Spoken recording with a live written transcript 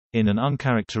In an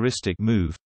uncharacteristic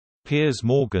move, Piers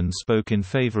Morgan spoke in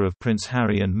favour of Prince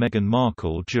Harry and Meghan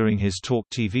Markle during his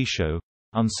TalkTV show,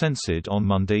 Uncensored, on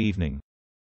Monday evening.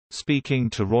 Speaking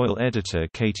to royal editor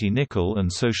Katie Nicholl and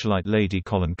socialite Lady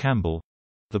Colin Campbell,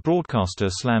 the broadcaster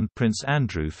slammed Prince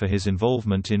Andrew for his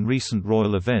involvement in recent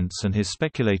royal events and his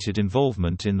speculated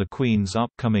involvement in the Queen's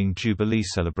upcoming Jubilee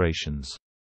celebrations.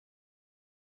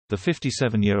 The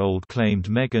 57-year-old claimed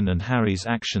Meghan and Harry's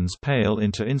actions pale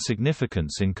into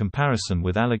insignificance in comparison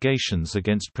with allegations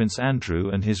against Prince Andrew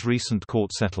and his recent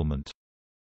court settlement.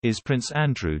 Is Prince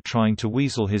Andrew trying to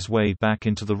weasel his way back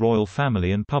into the royal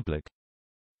family and public?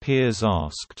 Piers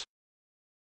asked.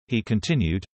 He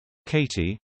continued,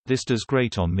 "Katie, this does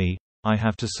grate on me, I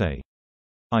have to say.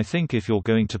 I think if you're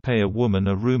going to pay a woman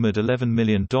a rumored $11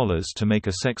 million to make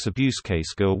a sex abuse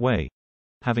case go away,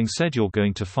 having said you're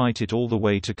going to fight it all the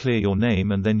way to clear your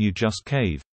name and then you just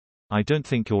cave, I don't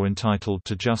think you're entitled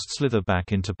to just slither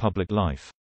back into public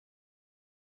life."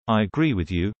 "I agree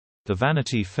with you," the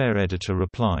Vanity Fair editor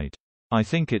replied. "I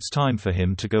think it's time for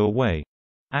him to go away.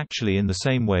 Actually, in the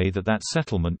same way that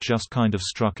settlement just kind of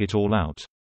struck it all out."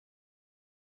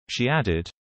 She added,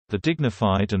 "The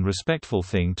dignified and respectful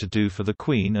thing to do for the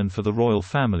Queen and for the royal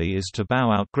family is to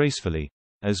bow out gracefully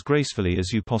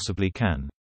as you possibly can.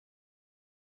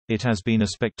 It has been a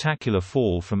spectacular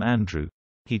fall from Andrew.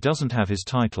 He doesn't have his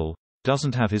title,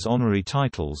 doesn't have his honorary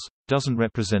titles, doesn't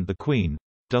represent the Queen,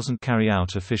 doesn't carry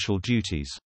out official duties.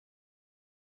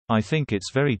 I think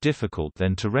it's very difficult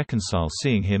then to reconcile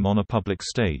seeing him on a public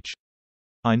stage.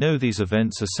 I know these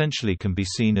events essentially can be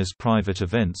seen as private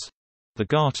events. The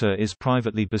Garter is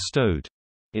privately bestowed.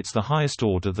 It's the highest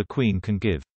order the Queen can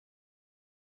give.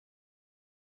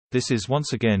 This is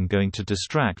once again going to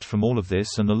distract from all of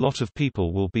this, and a lot of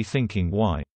people will be thinking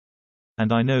why.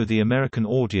 And I know the American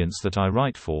audience that I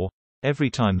write for, every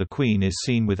time the Queen is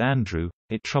seen with Andrew,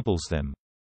 it troubles them."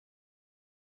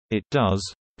 "It does,"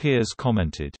 Piers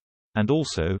commented. "And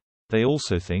also, they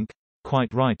also think,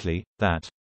 quite rightly, that,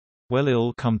 well,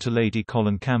 it'll come to Lady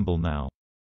Colin Campbell now.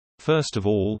 First of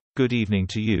all, good evening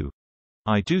to you.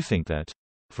 I do think that,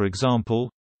 for example,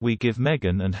 we give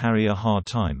Meghan and Harry a hard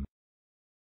time.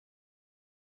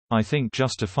 I think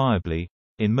justifiably,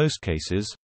 in most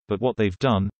cases, but what they've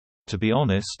done, to be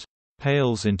honest,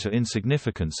 pales into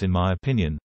insignificance in my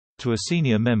opinion, to a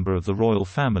senior member of the royal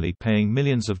family paying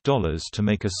millions of dollars to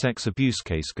make a sex abuse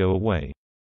case go away.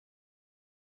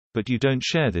 But you don't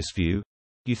share this view?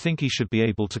 You think he should be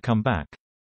able to come back?"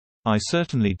 "I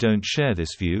certainly don't share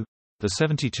this view," the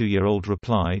 72-year-old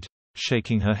replied,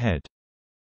 shaking her head.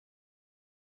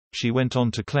 She went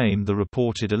on to claim the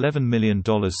reported $11 million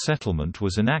settlement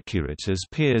was inaccurate, as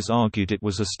Piers argued it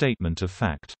was a statement of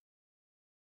fact.